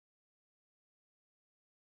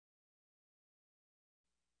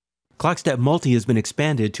CLOCKstep Multi has been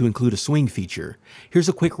expanded to include a swing feature. Here's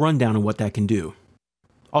a quick rundown on what that can do.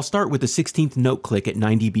 I'll start with the 16th note click at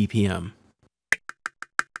 90 BPM.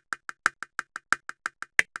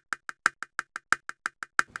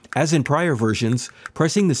 As in prior versions,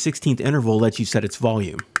 pressing the 16th interval lets you set its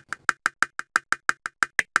volume.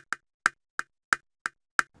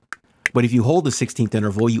 But if you hold the 16th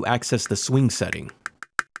interval, you access the swing setting.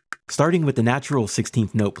 Starting with the natural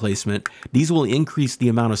 16th note placement, these will increase the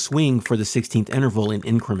amount of swing for the 16th interval in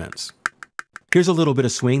increments. Here's a little bit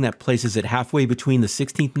of swing that places it halfway between the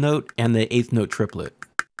 16th note and the 8th note triplet.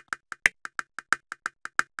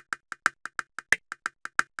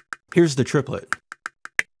 Here's the triplet.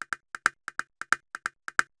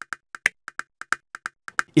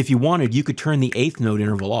 If you wanted, you could turn the 8th note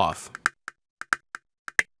interval off.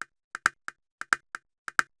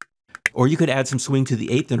 Or you could add some swing to the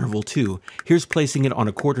 8th interval too. Here's placing it on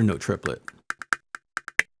a quarter note triplet.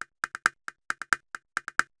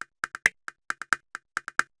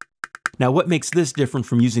 Now what makes this different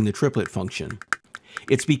from using the triplet function?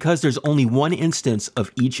 It's because there's only one instance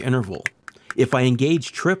of each interval. If I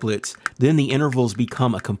engage triplets, then the intervals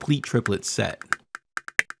become a complete triplet set.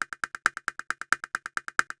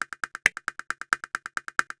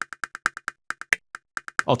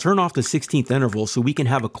 I'll turn off the 16th interval so we can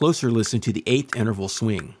have a closer listen to the 8th interval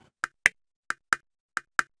swing.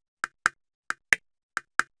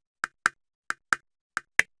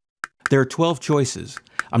 There are 12 choices.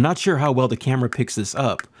 I'm not sure how well the camera picks this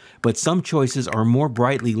up, but some choices are more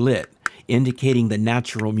brightly lit, indicating the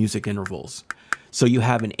natural music intervals. So you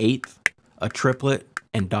have an 8th, a triplet,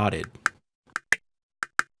 and dotted.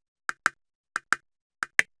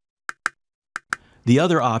 The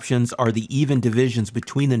other options are the even divisions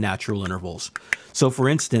between the natural intervals. So for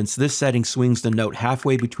instance, this setting swings the note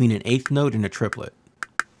halfway between an 8th note and a triplet.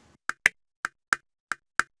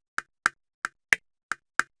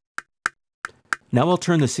 Now I'll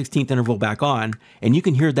turn the 16th interval back on, and you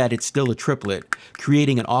can hear that it's still a triplet,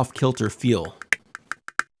 creating an off-kilter feel.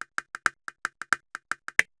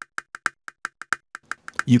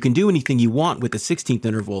 You can do anything you want with the 16th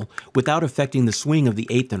interval without affecting the swing of the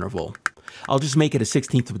 8th interval. I'll just make it a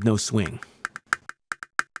 16th with no swing.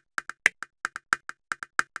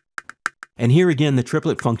 And here again, the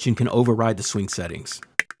triplet function can override the swing settings.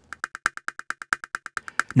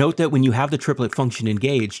 Note that when you have the triplet function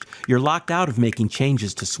engaged, you're locked out of making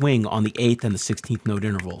changes to swing on the 8th and the 16th note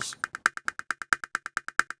intervals.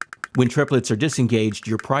 When triplets are disengaged,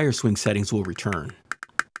 your prior swing settings will return.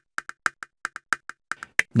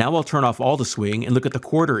 Now I'll turn off all the swing and look at the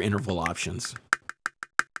quarter interval options.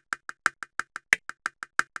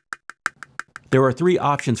 There are 3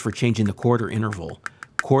 options for changing the quarter interval: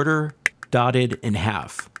 quarter, dotted, and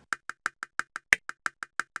half.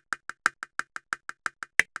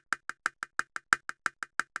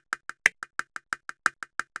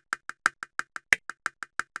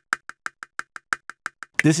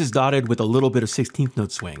 This is dotted with a little bit of 16th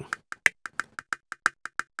note swing.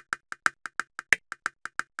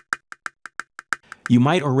 You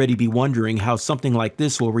might already be wondering how something like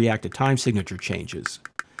this will react to time signature changes.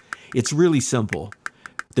 It's really simple.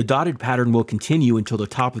 The dotted pattern will continue until the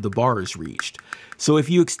top of the bar is reached. So if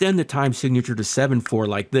you extend the time signature to 7/4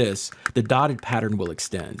 like this, the dotted pattern will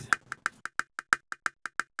extend.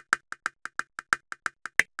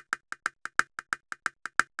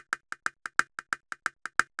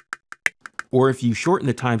 Or if you shorten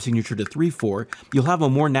the time signature to 3/4, you'll have a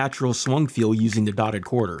more natural swung feel using the dotted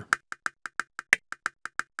quarter.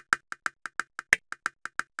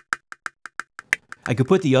 I could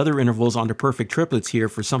put the other intervals onto perfect triplets here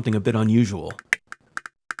for something a bit unusual.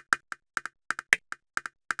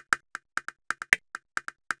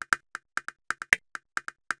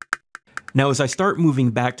 Now as I start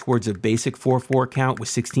moving back towards a basic 4/4 count with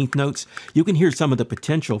 16th notes, you can hear some of the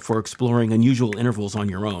potential for exploring unusual intervals on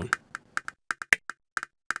your own.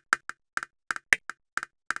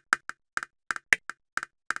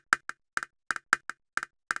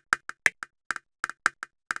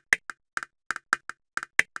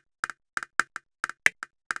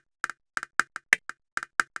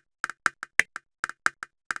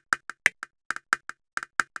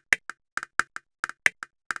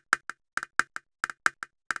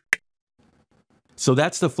 So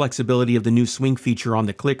that's the flexibility of the new swing feature on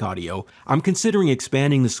the Click Audio. I'm considering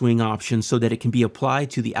expanding the swing option so that it can be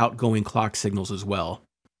applied to the outgoing clock signals as well.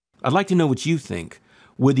 I'd like to know what you think.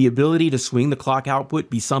 Would the ability to swing the clock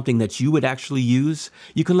output be something that you would actually use?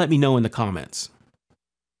 You can let me know in the comments.